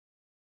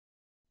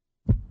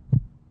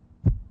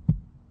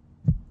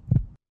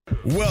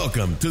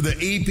Welcome to the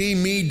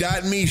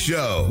EPMe.me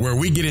show, where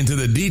we get into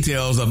the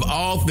details of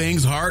all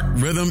things heart,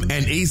 rhythm,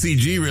 and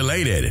ECG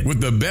related with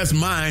the best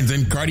minds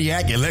in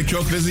cardiac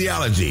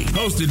electrophysiology.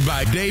 Hosted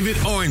by David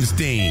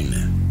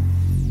Ornstein.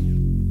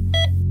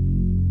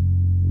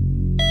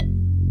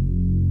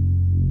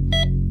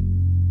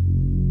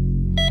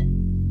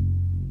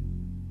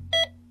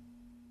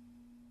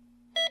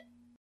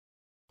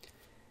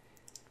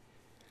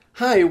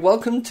 Hi,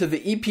 welcome to the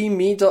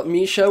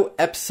EPMe.me show,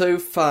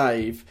 episode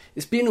 5.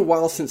 It's been a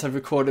while since I've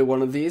recorded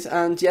one of these,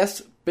 and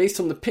yes, based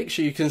on the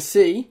picture you can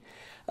see,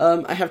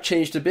 I have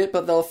changed a bit,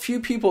 but there are a few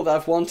people that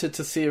have wanted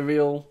to see a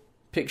real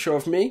picture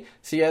of me.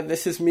 So yeah,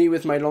 this is me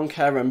with my long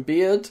hair and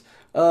beard,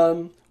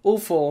 all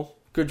for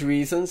good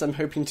reasons. I'm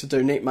hoping to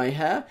donate my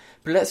hair,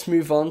 but let's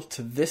move on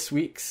to this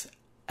week's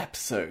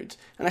episode.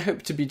 And I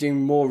hope to be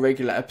doing more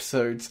regular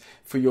episodes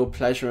for your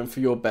pleasure and for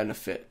your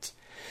benefit.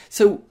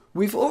 So,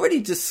 we've already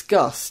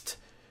discussed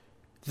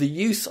the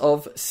use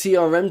of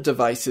CRM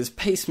devices,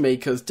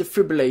 pacemakers,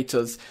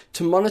 defibrillators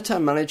to monitor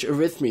and manage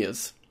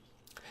arrhythmias.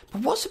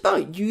 But what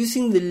about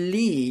using the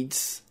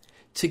leads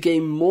to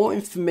gain more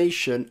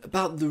information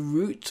about the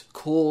root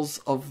cause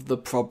of the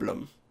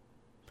problem?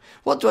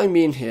 What do I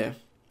mean here?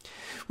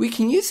 We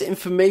can use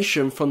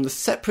information from the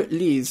separate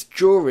leads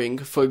during,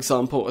 for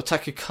example, a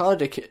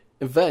tachycardic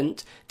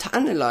event to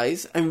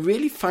analyze and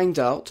really find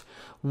out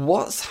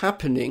what's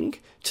happening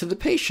to the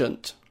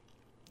patient.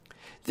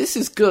 This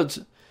is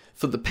good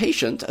for the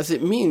patient as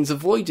it means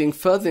avoiding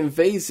further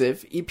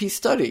invasive EP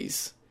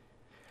studies,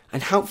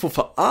 and helpful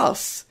for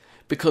us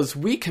because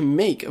we can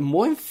make a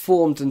more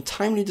informed and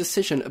timely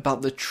decision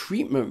about the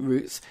treatment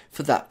routes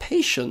for that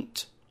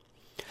patient.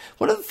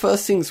 One of the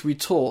first things we're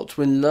taught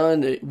when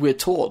learning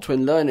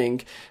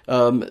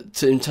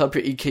to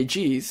interpret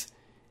EKGs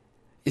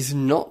is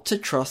not to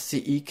trust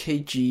the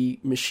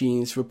EKG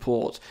machine's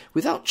report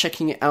without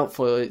checking it out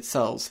for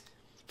itself.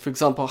 For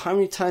example, how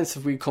many times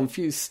have we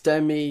confused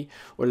STEMI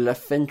or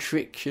left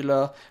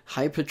ventricular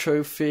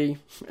hypertrophy?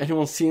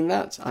 Anyone seen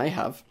that? I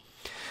have.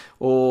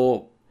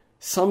 Or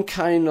some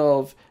kind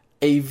of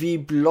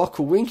AV block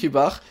or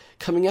Winkebach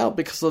coming out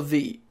because of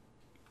the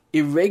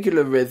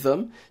irregular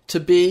rhythm to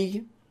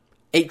be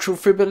atrial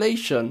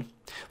fibrillation.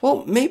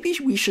 Well, maybe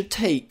we should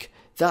take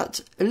that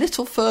a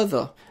little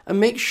further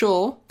and make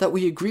sure that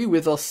we agree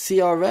with our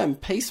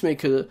CRM,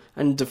 pacemaker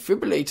and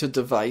defibrillator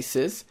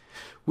devices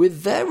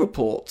with their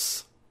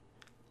reports.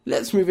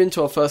 Let's move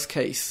into our first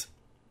case.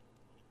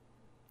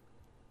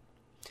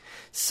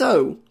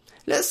 So,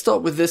 let's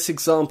start with this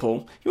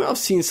example. You might have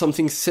seen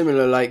something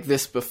similar like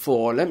this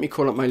before. Let me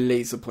call up my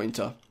laser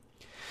pointer.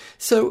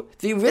 So,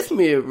 the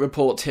arrhythmia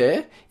report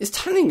here is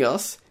telling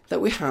us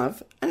that we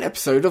have an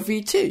episode of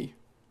VT.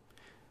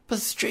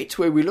 But straight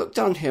away we look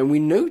down here and we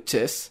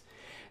notice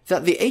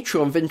that the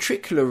atrial and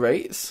ventricular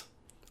rates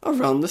are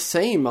around the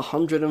same,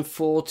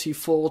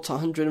 144 to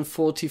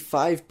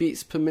 145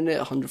 beats per minute,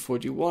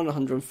 141,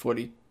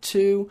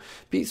 142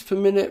 beats per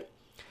minute.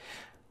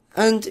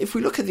 And if we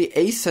look at the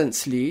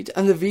A-sense lead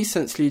and the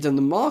V-sense lead and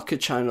the marker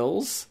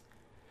channels,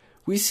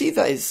 we see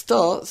that it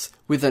starts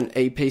with an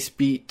A-pace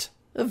beat,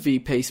 a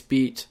V-pace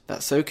beat,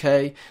 that's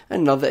okay,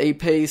 another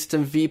A-pace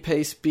and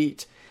V-pace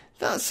beat,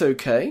 that's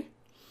okay.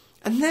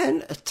 And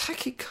then a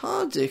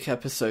tachycardic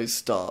episode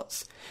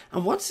starts.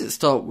 And what does it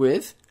start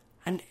with?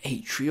 An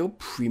atrial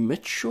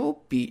premature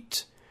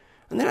beat.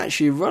 And then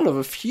actually a run of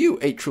a few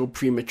atrial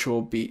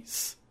premature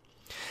beats.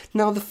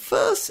 Now the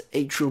first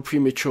atrial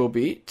premature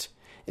beat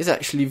is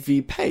actually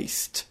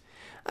V-paced.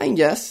 And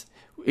yes,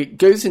 it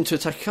goes into a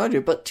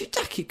tachycardia, but do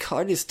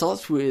tachycardia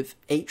starts with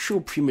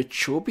atrial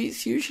premature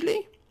beats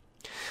usually?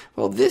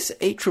 Well, this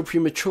atrial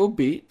premature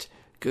beat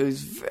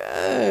goes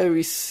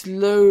very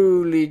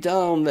slowly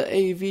down the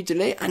AV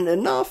delay and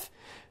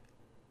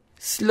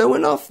slow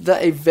enough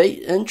that a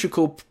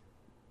ventricle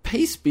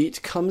pace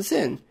beat comes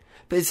in.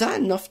 But is that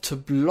enough to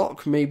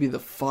block maybe the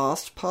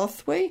fast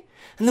pathway?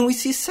 And then we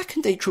see a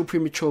second atrial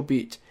premature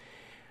beat.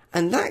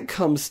 And that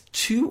comes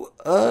too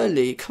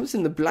early. It comes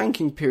in the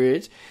blanking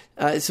period.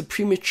 It's a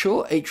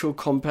premature atrial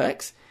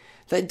complex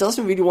that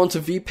doesn't really want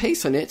a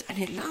V-pace on it. And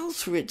it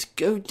allows for it to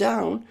go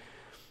down,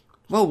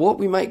 well, what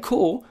we might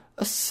call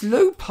a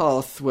slow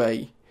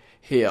pathway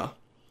here.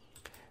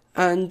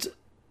 And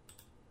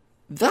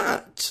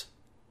that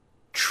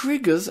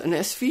triggers an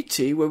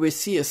SVT where we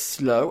see a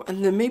slow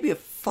and then maybe a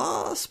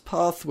fast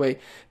pathway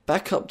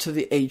back up to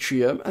the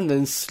atrium and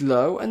then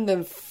slow and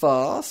then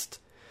fast.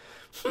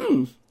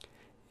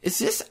 Is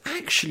this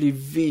actually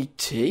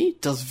VT?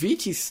 Does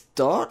VT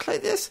start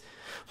like this?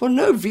 Well,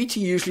 no, VT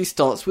usually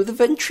starts with a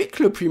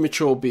ventricular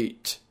premature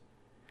beat.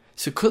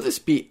 So could this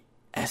be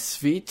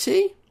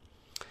SVT?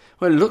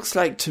 Well, it looks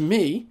like to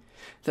me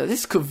that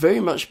this could very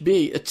much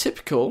be a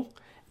typical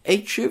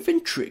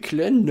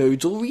atrioventricular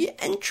nodal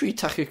re-entry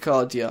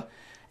tachycardia,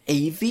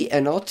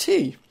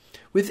 AVNRT.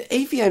 With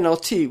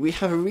AVNRT, we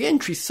have a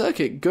re-entry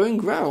circuit going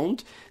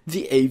round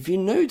the AV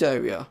node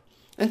area.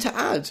 And to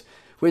add,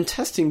 when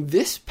testing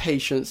this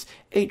patient's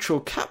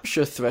atrial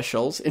capture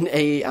thresholds in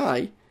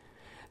AAI,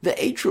 the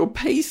atrial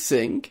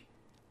pacing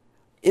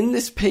in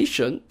this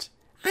patient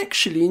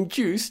actually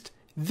induced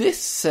this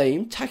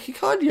same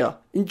tachycardia,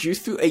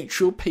 induced through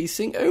atrial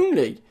pacing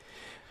only.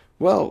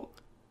 Well,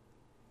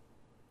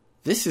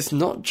 this is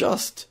not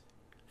just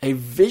a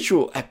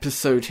visual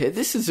episode here,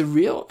 this is a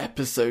real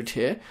episode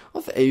here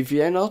of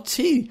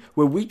AVNRT,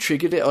 where we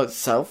triggered it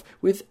itself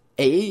with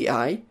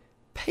AEI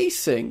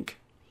pacing.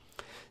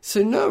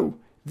 So no,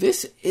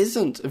 this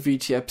isn't a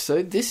VT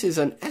episode, this is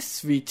an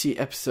SVT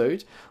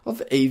episode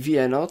of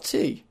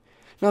AVNRT.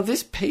 Now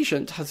this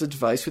patient has a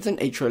device with an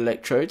atrial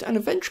electrode and a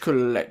ventricular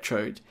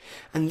electrode,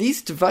 and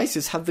these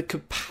devices have the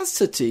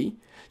capacity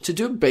to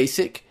do a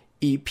basic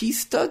EP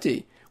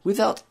study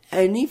without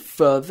any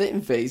further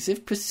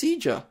invasive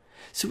procedure.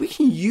 So we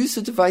can use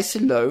the device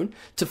alone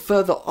to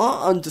further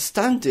our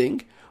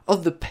understanding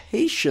of the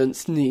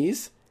patient's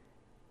needs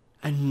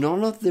and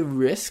none of the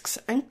risks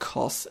and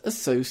costs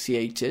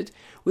associated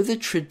with a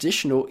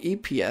traditional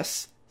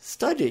EPS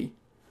study.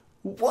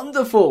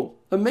 Wonderful!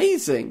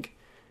 Amazing!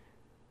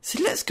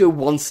 So let's go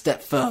one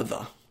step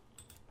further.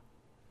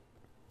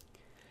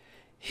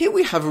 Here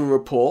we have a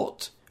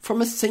report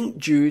from a St.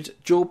 Jude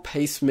dual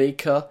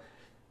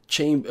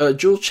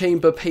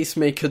chamber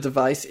pacemaker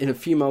device in a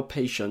female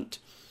patient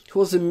who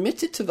was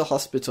admitted to the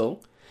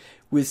hospital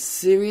with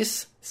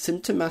serious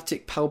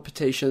symptomatic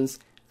palpitations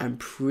and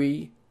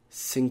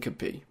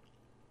pre-syncope.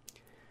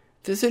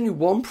 There's only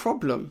one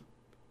problem.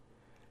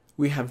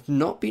 We have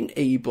not been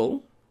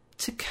able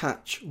to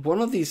catch one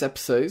of these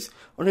episodes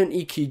on an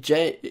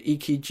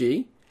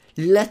EKG,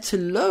 let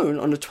alone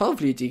on a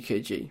 12-lead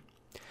EKG.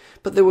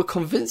 But they were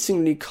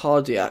convincingly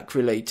cardiac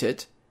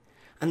related,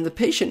 and the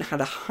patient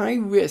had a high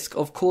risk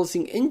of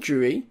causing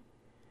injury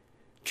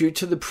due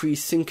to the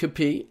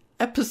pre-syncope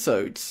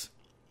episodes.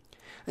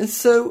 And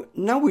so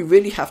now we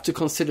really have to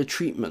consider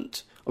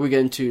treatment. Are we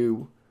going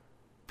to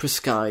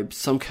prescribe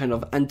some kind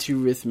of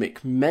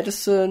antiarrhythmic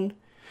medicine?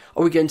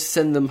 Are we going to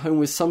send them home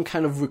with some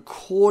kind of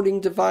recording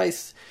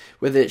device,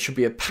 whether it should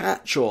be a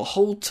patch or a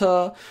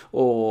halter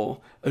or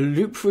a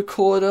loop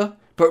recorder,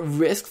 but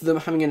risk them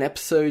having an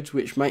episode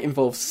which might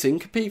involve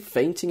syncope,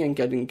 fainting and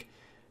getting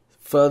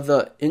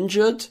further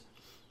injured?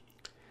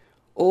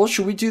 Or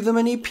should we do them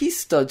an EP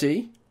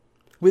study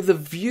with a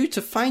view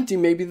to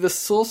finding maybe the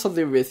source of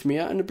the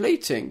arrhythmia and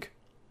ablating?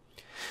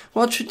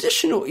 While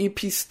traditional EP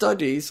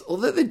studies,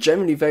 although they're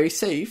generally very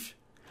safe,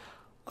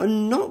 are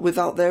not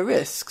without their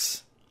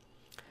risks.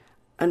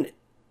 And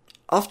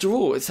after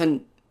all, it's a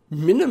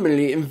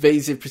minimally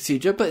invasive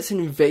procedure, but it's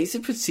an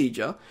invasive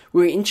procedure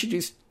where we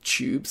introduce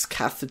tubes,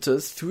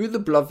 catheters, through the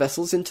blood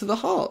vessels into the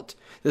heart.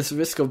 There's a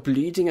risk of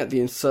bleeding at the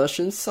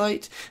insertion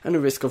site and a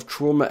risk of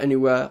trauma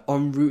anywhere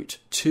en route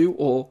to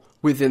or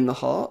within the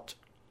heart.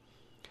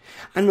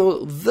 And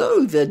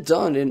although they're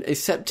done in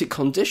aseptic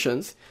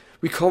conditions,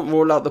 we can't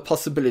rule out the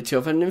possibility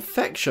of an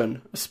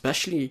infection,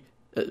 especially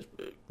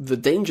the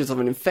dangers of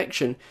an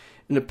infection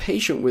in a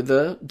patient with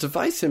a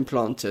device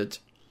implanted.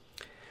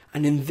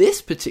 And in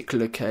this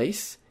particular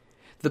case,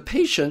 the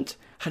patient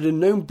had a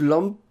known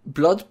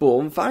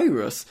blood-borne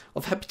virus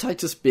of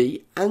hepatitis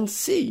B and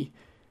C,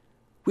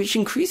 which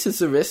increases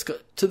the risk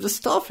to the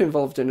staff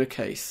involved in a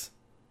case.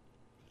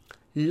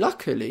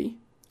 Luckily,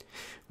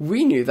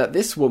 we knew that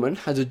this woman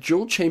had a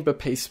dual-chamber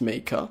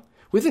pacemaker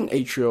with an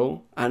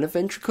atrial and a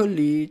ventricular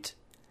lead,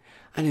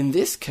 and in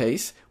this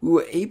case, we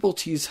were able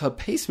to use her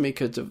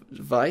pacemaker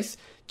device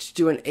to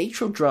do an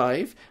atrial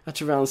drive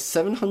at around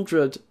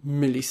 700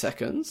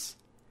 milliseconds,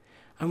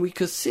 and we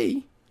could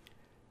see,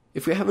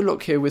 if we have a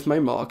look here with my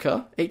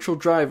marker, atrial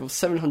drive of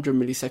 700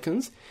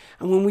 milliseconds,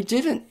 and when we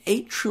did an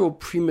atrial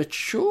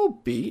premature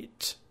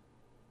beat,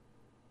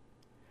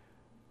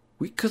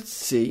 we could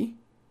see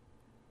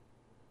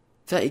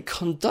that it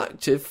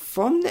conducted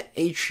from the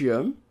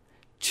atrium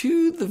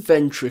to the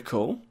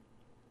ventricle,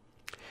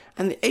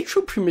 and the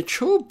atrial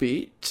premature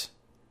beat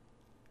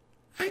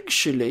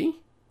actually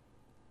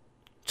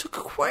took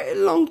quite a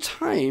long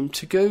time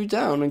to go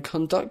down and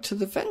conduct to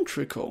the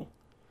ventricle.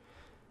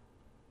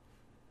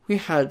 We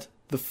had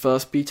the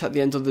first beat at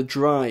the end of the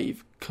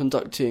drive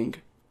conducting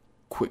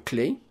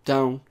quickly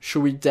down,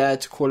 shall we dare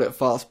to call it a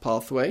fast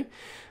pathway,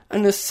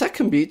 and the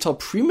second beat, or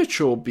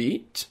premature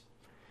beat,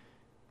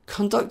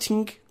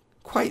 conducting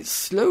quite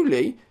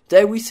slowly,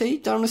 dare we say,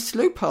 down a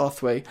slow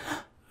pathway.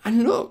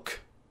 And look,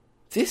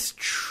 this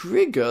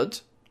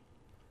triggered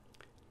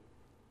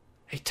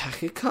a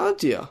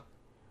tachycardia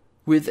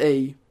with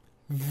a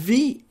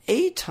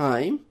VA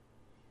time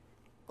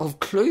of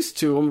close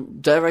to,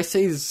 dare I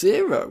say,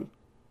 0.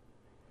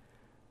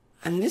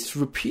 And this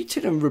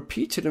repeated and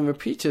repeated and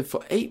repeated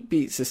for 8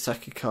 beats of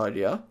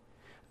tachycardia,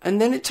 and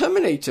then it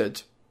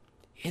terminated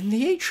in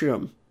the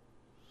atrium.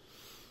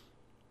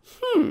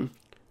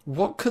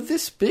 What could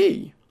this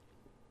be?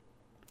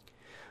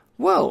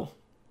 Well,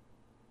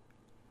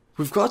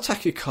 we've got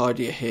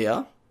tachycardia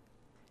here.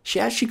 She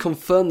actually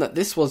confirmed that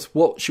this was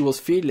what she was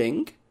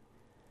feeling,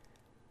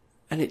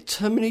 and it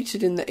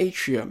terminated in the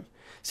atrium.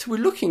 So we're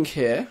looking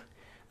here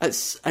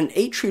at an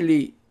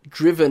atrially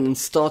driven and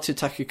started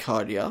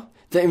tachycardia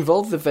that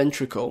involved the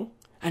ventricle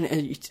and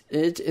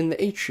ended in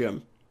the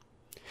atrium.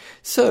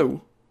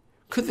 So,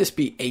 Could this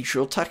be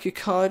atrial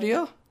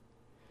tachycardia?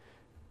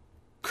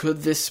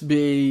 Could this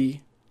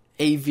be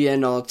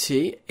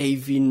AVNRT,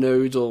 AV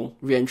nodal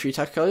reentry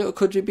tachycardia, or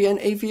could it be an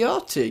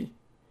AVRT?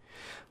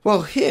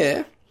 Well,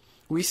 here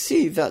we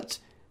see that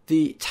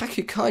the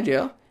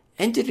tachycardia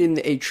ended in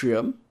the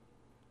atrium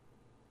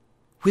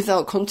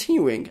without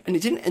continuing, and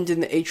it didn't end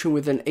in the atrium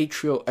with an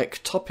atrial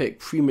ectopic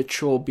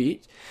premature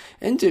beat.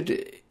 It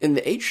ended in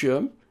the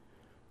atrium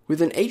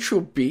with an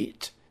atrial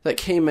beat that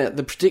came at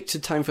the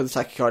predicted time for the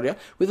tachycardia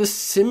with a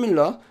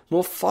similar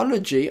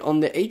morphology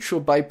on the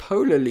atrial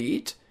bipolar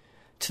lead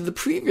to the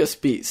previous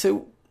beat.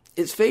 So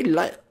it's very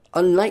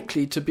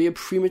unlikely to be a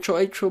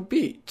premature atrial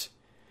beat.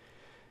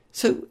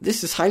 So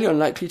this is highly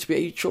unlikely to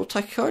be atrial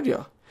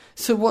tachycardia.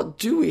 So what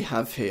do we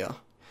have here?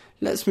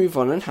 Let's move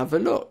on and have a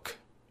look.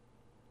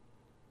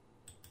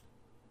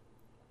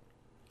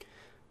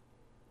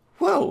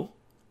 Well,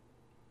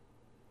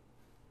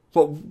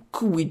 what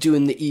could we do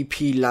in the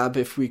EP lab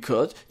if we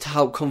could to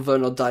help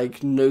confirm our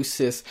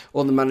diagnosis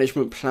or the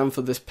management plan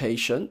for this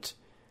patient?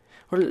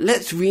 Well,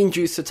 let's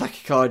reinduce the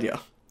tachycardia.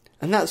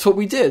 And that's what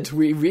we did.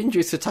 We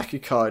reinduced the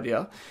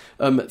tachycardia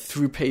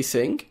through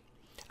pacing.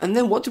 And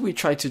then what did we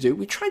try to do?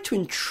 We tried to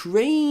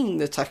entrain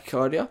the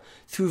tachycardia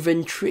through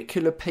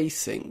ventricular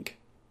pacing.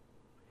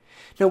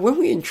 Now, when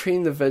we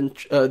entrain the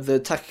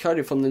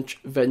tachycardia from the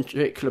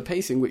ventricular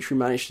pacing, which we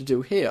managed to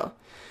do here,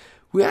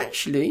 we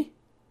actually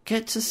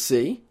get to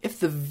see if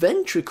the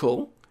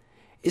ventricle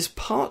is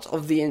part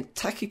of the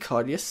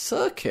tachycardia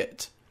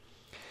circuit.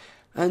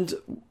 And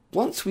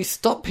once we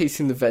stop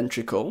pacing the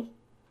ventricle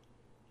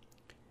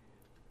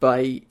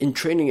by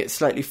entraining it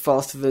slightly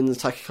faster than the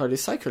tachycardia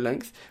cycle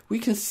length, we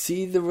can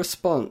see the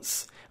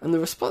response. And the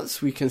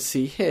response we can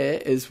see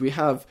here is we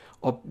have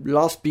our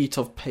last beat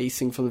of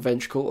pacing from the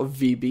ventricle, a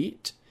V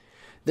beat.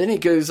 Then it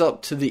goes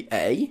up to the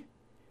A,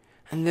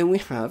 and then we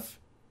have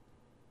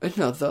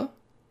another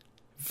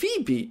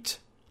V beat.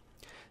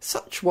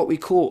 Such what we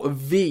call a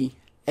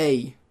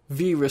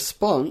VA-V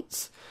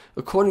response,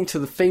 according to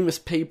the famous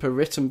paper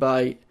written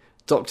by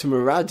Dr.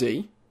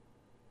 Muradi,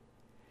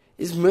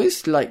 is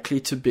most likely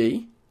to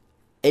be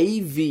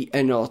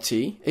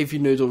AVNRT, AV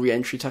nodal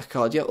reentry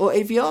tachycardia, or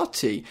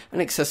AVRT, an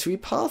accessory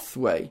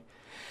pathway,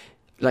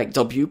 like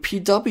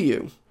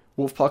WPW,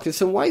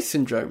 Wolff-Parkinson-White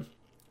syndrome.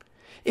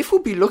 If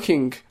we'll be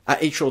looking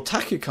at atrial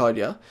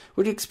tachycardia,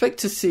 we'd expect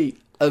to see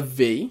a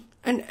V,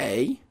 an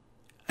A,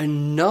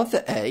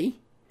 another A,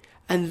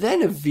 and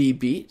then a V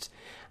beat,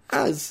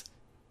 as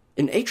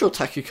in atrial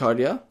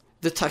tachycardia,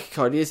 the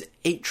tachycardia is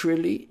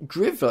atrially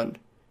driven.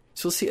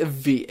 So we'll see a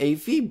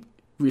VAV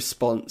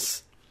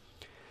response.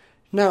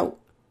 Now,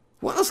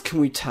 what else can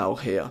we tell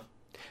here?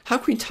 How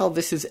can we tell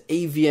this is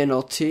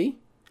AVNRT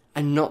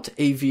and not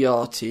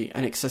AVRT,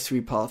 an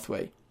accessory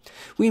pathway?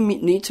 We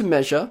need to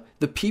measure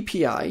the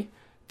PPI,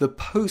 the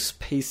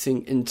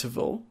post-pacing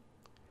interval.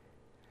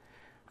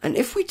 And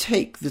if we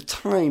take the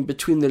time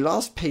between the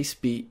last pace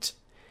beat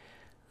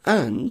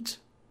and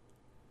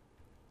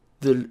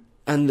the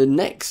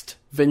next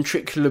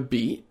ventricular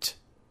beat,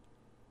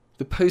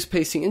 the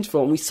post-pacing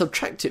interval, and we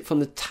subtract it from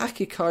the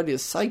tachycardia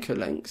cycle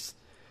length,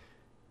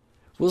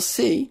 we'll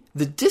see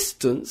the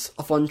distance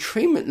of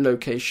entrainment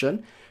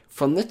location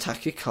from the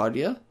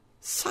tachycardia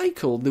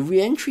cycle, the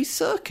reentry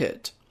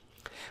circuit.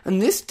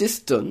 And this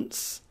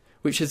distance,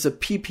 which is a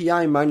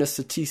PPI minus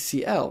the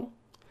TCL,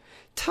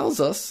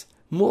 tells us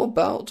more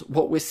about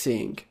what we're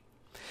seeing.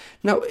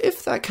 Now,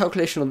 if that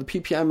calculation of the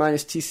PPI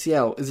minus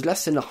TCL is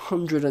less than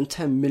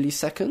 110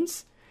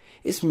 milliseconds,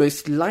 it's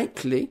most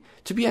likely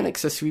to be an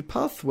accessory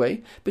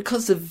pathway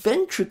because the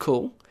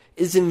ventricle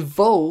is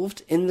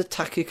involved in the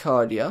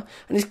tachycardia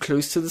and is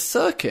close to the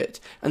circuit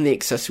and the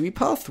accessory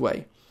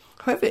pathway.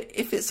 However,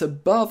 if it's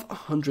above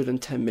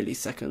 110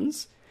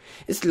 milliseconds,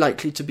 it's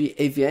likely to be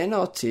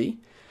AVNRT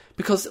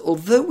because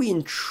although we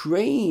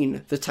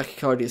entrain the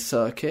tachycardia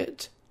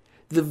circuit,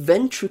 the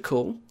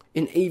ventricle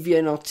in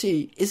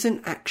AVNRT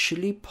isn't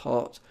actually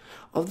part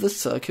of the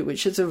circuit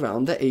which is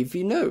around the AV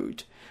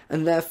node,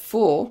 and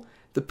therefore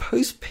the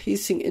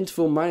post-pacing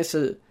interval minus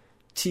a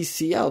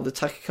TCL, the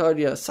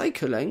tachycardia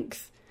cycle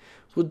length,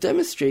 will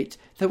demonstrate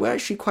that we're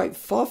actually quite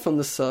far from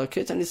the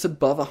circuit and it's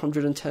above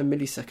 110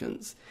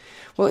 milliseconds.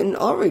 Well, in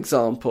our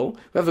example,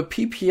 we have a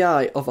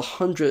PPI of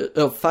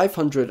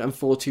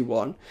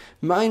 541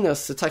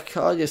 minus the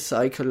tachycardia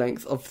cycle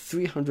length of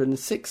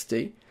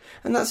 360,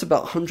 and that's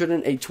about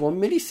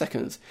 181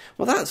 milliseconds.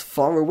 Well, that's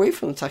far away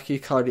from the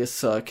tachycardia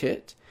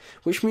circuit,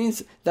 which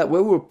means that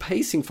where we're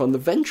pacing from, the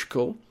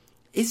ventricle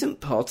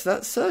isn't part of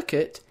that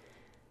circuit,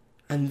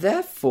 and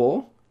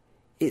therefore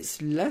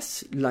it's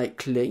less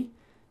likely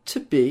to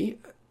be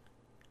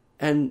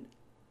an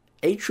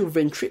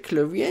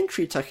atrioventricular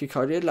reentry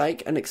tachycardia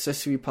like an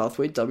accessory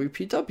pathway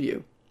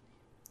WPW.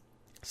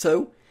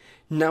 So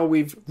now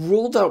we've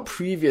ruled out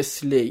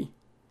previously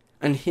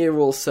and here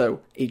also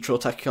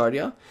atrial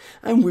tachycardia,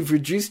 and we've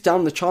reduced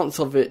down the chance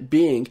of it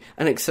being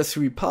an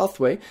accessory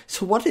pathway.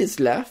 So what is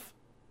left?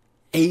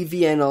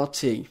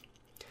 AVNRT.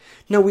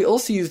 Now, we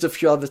also used a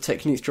few other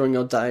techniques during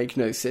our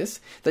diagnosis,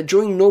 that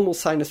during normal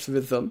sinus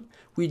rhythm,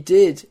 we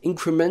did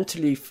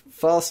incrementally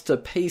faster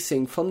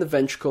pacing from the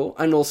ventricle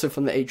and also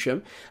from the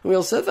atrium, and we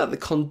observed that the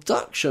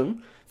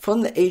conduction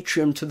from the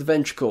atrium to the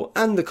ventricle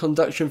and the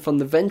conduction from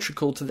the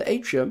ventricle to the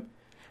atrium,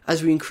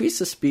 as we increased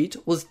the speed,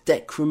 was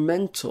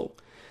decremental.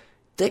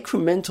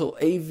 Decremental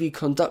AV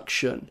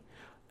conduction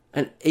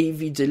and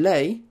AV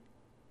delay,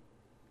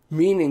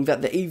 meaning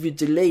that the AV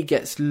delay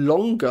gets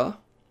longer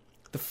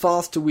the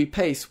faster we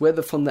pace,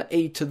 whether from the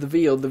A to the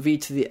V or the V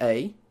to the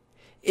A,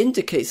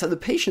 indicates that the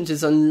patient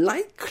is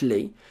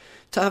unlikely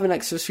to have an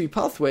accessory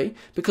pathway,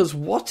 because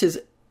what is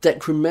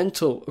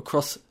decremental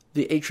across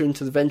the atrium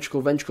to the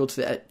ventricle, ventricle to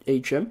the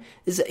atrium,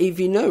 is the AV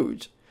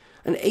node.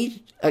 An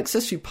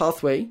accessory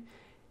pathway,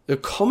 a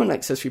common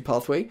accessory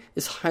pathway,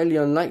 is highly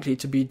unlikely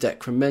to be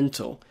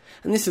decremental.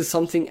 And this is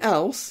something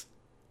else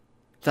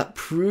that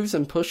proves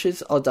and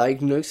pushes our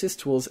diagnosis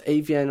towards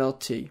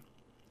AVNRT.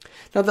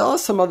 Now, there are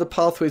some other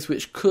pathways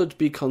which could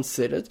be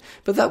considered,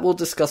 but that we'll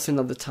discuss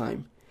another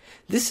time.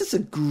 This is a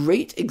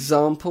great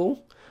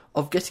example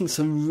of getting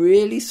some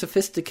really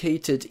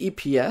sophisticated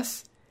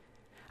EPS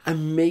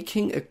and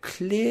making a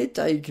clear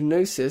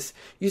diagnosis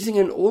using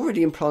an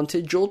already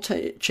implanted dual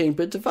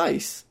chamber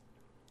device,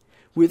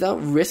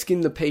 without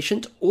risking the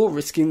patient or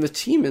risking the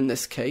team in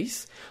this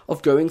case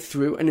of going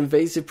through an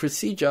invasive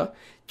procedure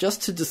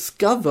just to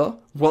discover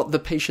what the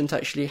patient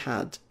actually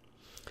had.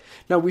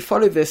 Now, we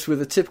followed this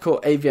with a typical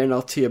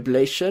AVNRT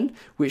ablation,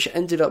 which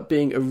ended up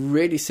being a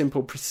really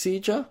simple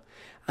procedure,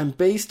 and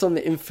based on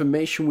the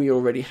information we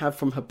already have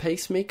from her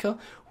pacemaker,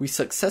 we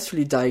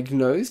successfully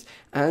diagnosed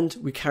and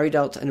we carried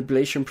out an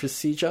ablation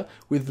procedure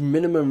with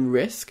minimum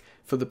risk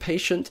for the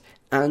patient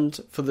and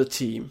for the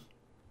team.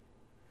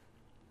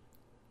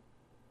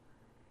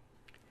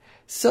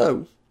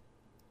 So,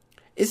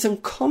 it's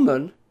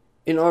uncommon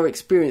in our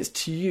experience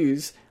to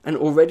use an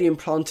already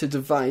implanted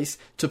device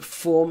to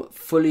perform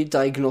fully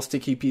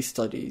diagnostic EP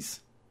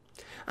studies.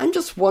 I'm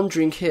just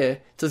wondering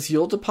here, does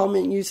your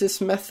department use this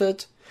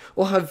method?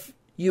 Or have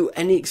you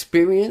any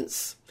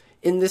experience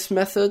in this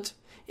method?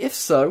 If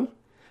so,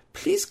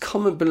 please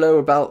comment below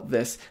about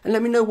this and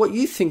let me know what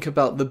you think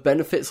about the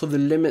benefits or the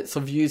limits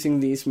of using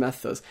these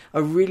methods.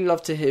 I'd really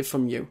love to hear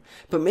from you.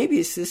 But maybe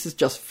this is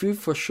just food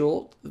for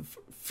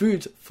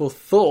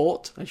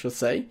thought, I should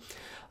say,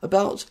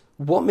 about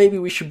what maybe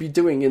we should be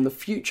doing in the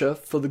future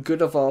for the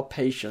good of our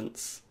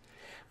patients.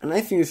 And I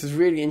think this is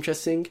really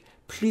interesting.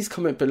 Please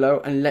comment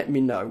below and let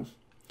me know.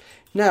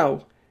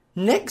 Now,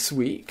 next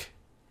week,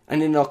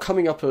 and in our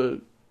coming up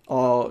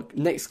our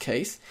next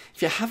case,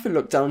 if you have a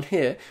look down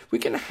here,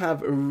 we're going to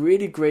have a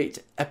really great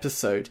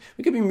episode.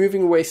 We're going to be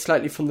moving away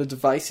slightly from the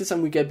devices,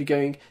 and we're going to be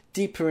going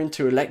deeper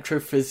into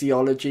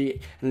electrophysiology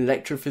and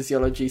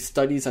electrophysiology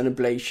studies and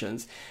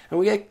ablations. And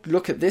we're going to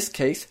look at this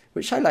case,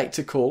 which I like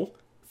to call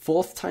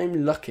Fourth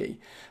Time Lucky,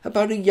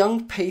 about a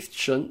young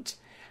patient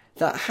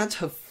that had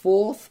her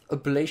fourth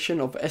ablation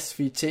of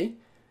SVT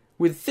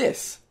with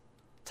this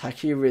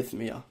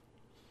tachyarrhythmia.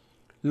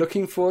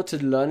 Looking forward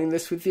to learning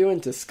this with you and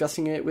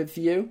discussing it with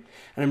you,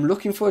 and I'm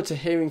looking forward to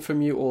hearing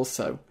from you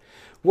also.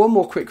 One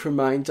more quick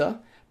reminder,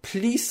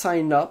 please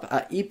sign up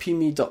at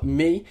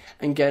epme.me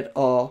and get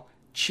our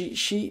cheat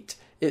sheet.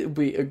 It will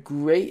be a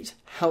great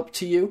help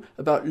to you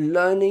about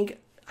learning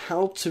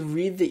how to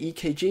read the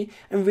EKG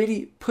and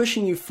really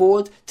pushing you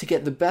forward to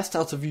get the best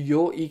out of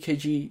your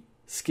EKG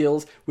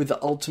skills with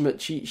the ultimate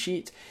cheat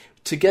sheet.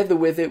 Together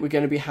with it, we're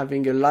going to be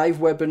having a live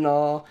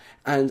webinar,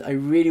 and I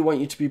really want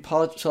you to be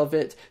part of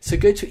it. So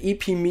go to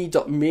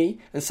epme.me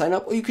and sign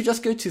up, or you could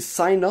just go to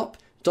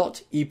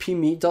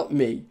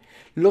signup.epme.me.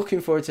 Looking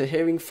forward to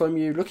hearing from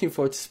you, looking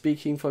forward to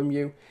speaking from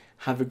you.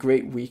 Have a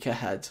great week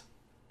ahead.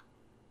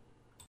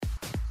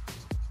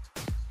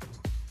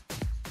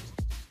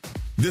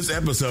 This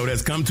episode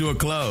has come to a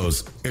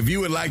close. If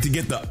you would like to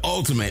get the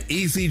ultimate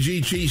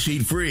ECG cheat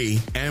sheet free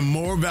and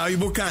more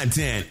valuable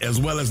content, as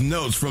well as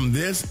notes from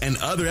this and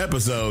other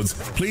episodes,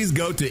 please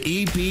go to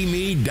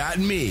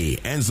epme.me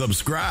and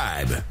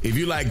subscribe. If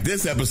you like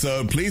this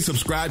episode, please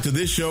subscribe to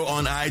this show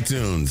on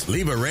iTunes.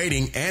 Leave a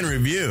rating and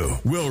review.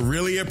 We'll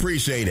really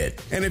appreciate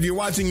it. And if you're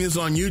watching this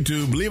on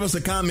YouTube, leave us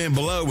a comment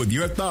below with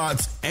your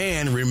thoughts,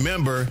 and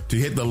remember to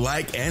hit the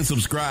like and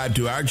subscribe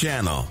to our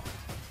channel.